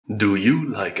Do you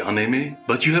like anime,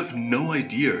 but you have no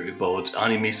idea about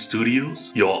anime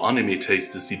studios? Your anime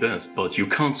taste is the best, but you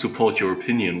can't support your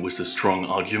opinion with a strong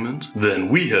argument? Then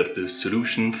we have the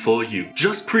solution for you.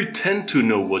 Just pretend to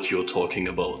know what you're talking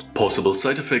about. Possible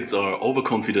side effects are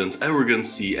overconfidence,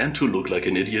 arrogancy, and to look like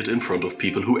an idiot in front of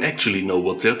people who actually know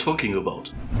what they're talking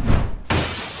about.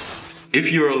 If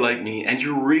you're like me and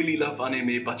you really love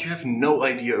anime but you have no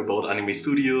idea about anime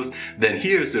studios, then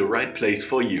here's the right place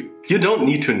for you. You don't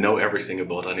need to know everything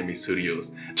about anime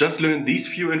studios. Just learn these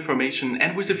few information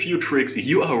and with a few tricks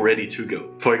you are ready to go.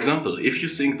 For example, if you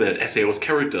think that SAO's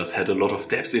characters had a lot of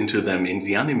depth into them in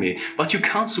the anime but you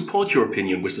can't support your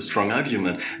opinion with a strong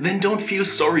argument, then don't feel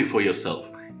sorry for yourself.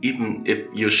 Even if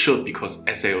you should, because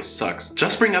SAO sucks.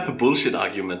 Just bring up a bullshit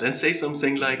argument and say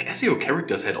something like SAO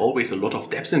characters had always a lot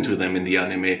of depth into them in the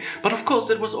anime, but of course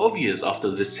that was obvious after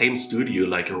the same studio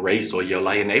like Erased or Your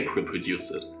Lie in April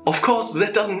produced it. Of course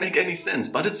that doesn't make any sense,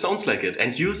 but it sounds like it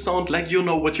and you sound like you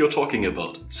know what you're talking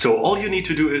about. So all you need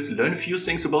to do is learn a few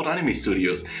things about anime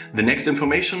studios. The next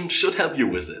information should help you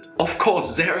with it. Of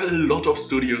course there are a lot of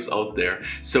studios out there,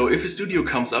 so if a studio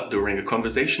comes up during a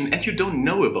conversation and you don't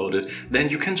know about it, then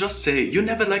you can just say you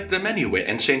never liked them anyway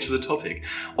and change the topic.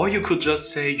 Or you could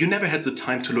just say you never had the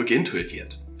time to look into it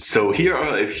yet. So here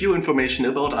are a few information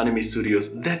about anime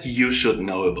studios that you should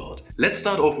know about. Let's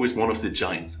start off with one of the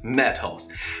giants, Madhouse.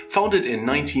 Founded in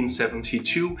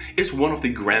 1972, is one of the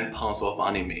grandpas of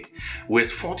anime.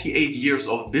 With 48 years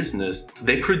of business,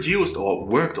 they produced or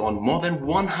worked on more than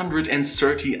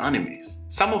 130 animes.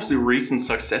 Some of the recent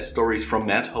success stories from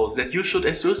Madhouse that you should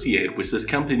associate with this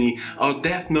company are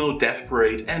Death Note, Death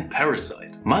Parade and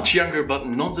Parasite. Much younger but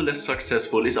nonetheless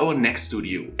successful is our next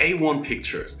studio, A1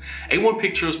 Pictures. A1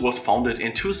 Pictures was founded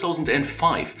in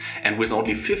 2005 and with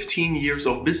only 15 years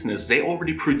of business they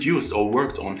already produced or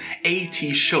worked on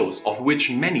 80 shows, of which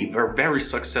many were very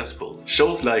successful.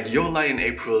 Shows like Your Lie in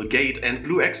April, Gate and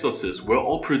Blue Exorcist were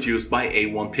all produced by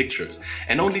A1 Pictures,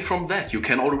 and only from that you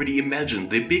can already imagine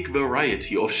the big variety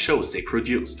of shows they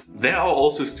produced. There are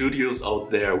also studios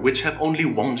out there which have only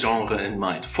one genre in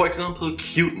mind, for example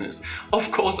cuteness.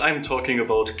 Of course I'm talking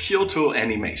about Kyoto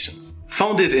Animations.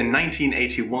 Founded in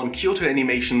 1981, Kyoto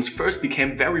Animations first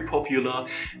became very popular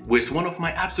with one of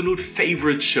my absolute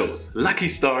favorite shows, Lucky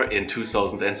Star, in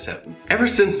 2007. Ever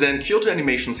since then, Kyoto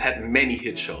Animations had many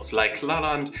hit shows like La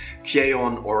Land,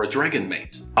 K-On! Or Dragon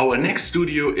Maid. Our next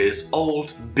studio is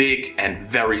old, big and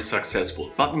very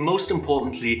successful, but most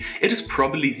importantly, it is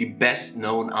probably the best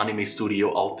known anime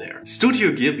studio out there.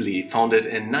 Studio Ghibli, founded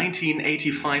in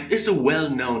 1985, is a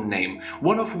well-known name,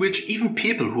 one of which even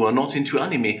people who are not into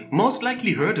anime most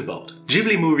likely heard about.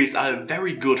 Ghibli movies are a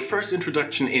very good first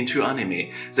introduction into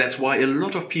anime, that's why a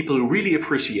lot of people really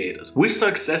appreciate it. With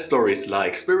success stories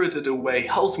like Spirited Away,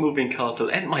 House Moving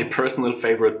Castle and my personal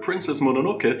favorite Princess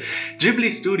Mononoke, Ghibli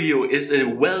Studio is a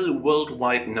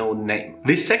worldwide known name.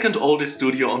 The second oldest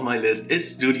studio on my list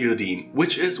is Studio Dean,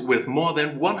 which is with more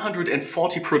than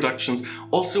 140 productions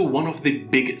also one of the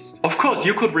biggest. Of course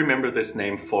you could remember this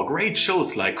name for great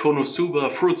shows like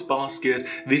Konosuba, Fruits Basket,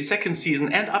 the second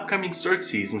season and upcoming third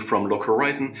season from Log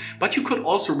Horizon, but you could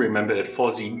also remember it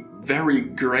for the very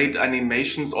great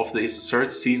animations of the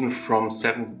third season from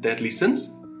Seven Deadly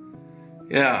Sins?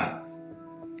 Yeah.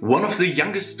 One of the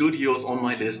youngest studios on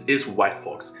my list is White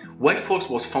Fox. White Fox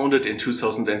was founded in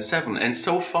 2007 and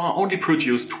so far only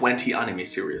produced 20 anime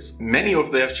series. Many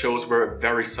of their shows were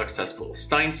very successful.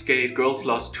 Steins Gate, Girls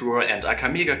Last Tour and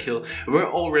Akamega Kill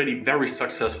were already very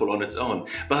successful on its own,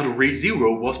 but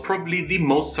ReZero was probably the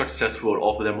most successful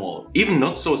of them all. Even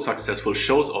not so successful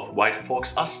shows of White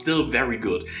Fox are still very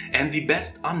good, and the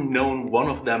best unknown one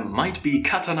of them might be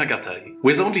Katanagatari.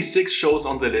 With only 6 shows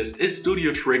on the list is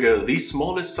Studio Trigger the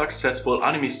smallest successful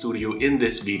anime studio in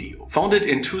this video. Founded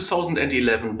in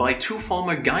 2011 by 2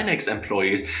 former Gainax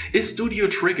employees, is Studio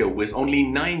Trigger with only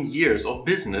 9 years of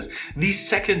business the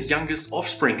second youngest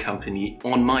offspring company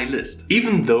on my list.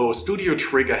 Even though Studio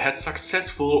Trigger had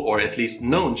successful or at least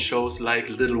known shows like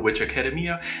Little Witch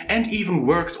Academia and even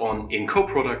worked on, in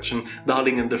co-production,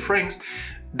 Darling in the Franxx,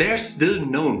 they're still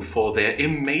known for their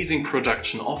amazing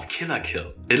production of Kill la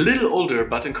Kill. A little older,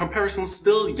 but in comparison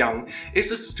still young,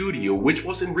 is a studio which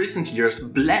was in recent years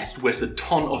blessed with a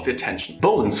ton of attention.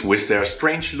 Bones, with their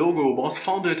strange logo, was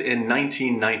founded in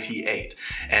 1998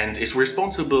 and is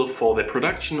responsible for the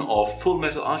production of Full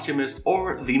Metal Alchemist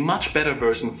or the much better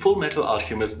version Full Metal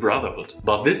Alchemist Brotherhood.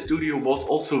 But this studio was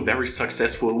also very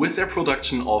successful with their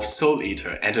production of Soul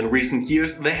Eater, and in recent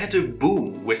years they had a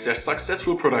boom with their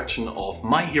successful production of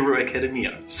My Hero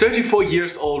Academia. 34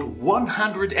 years old,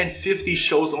 150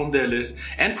 shows shows on their list,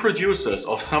 and producers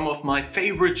of some of my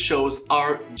favorite shows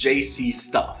are JC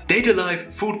Stuff. Data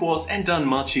Life, Food Wars and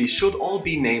Danmachi should all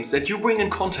be names that you bring in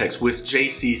context with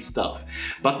JC Stuff.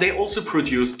 But they also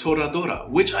produce Toradora,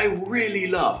 which I really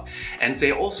love, and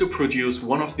they also produce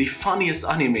one of the funniest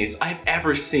animes I've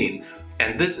ever seen.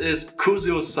 And this is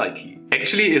Kuzo Saiki.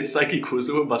 Actually, it's Saiki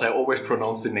Kuzo, but I always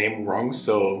pronounce the name wrong,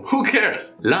 so who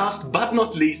cares? Last but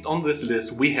not least on this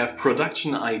list, we have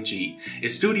Production IG, a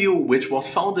studio which was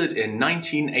founded in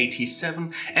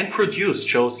 1987 and produced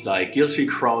shows like Guilty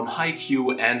Crown,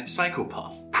 Haikyuu and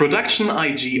Psycho-Pass. Production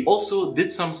IG also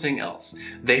did something else.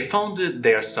 They founded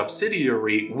their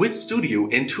subsidiary Wit Studio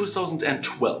in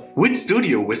 2012. Wit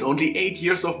Studio, with only 8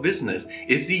 years of business,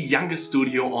 is the youngest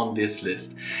studio on this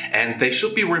list. And they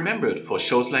should be remembered for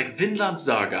shows like Vinland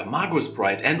Saga, Magus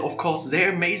Bride and of course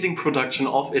their amazing production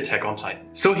of Attack on Titan.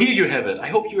 So here you have it. I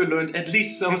hope you learned at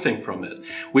least something from it.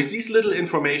 With this little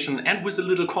information and with a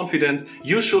little confidence,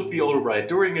 you should be alright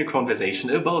during a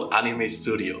conversation about anime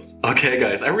studios. Okay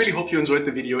guys, I really hope you enjoyed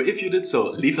the video. If you did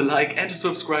so, leave a like and a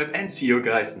subscribe and see you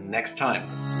guys next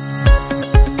time.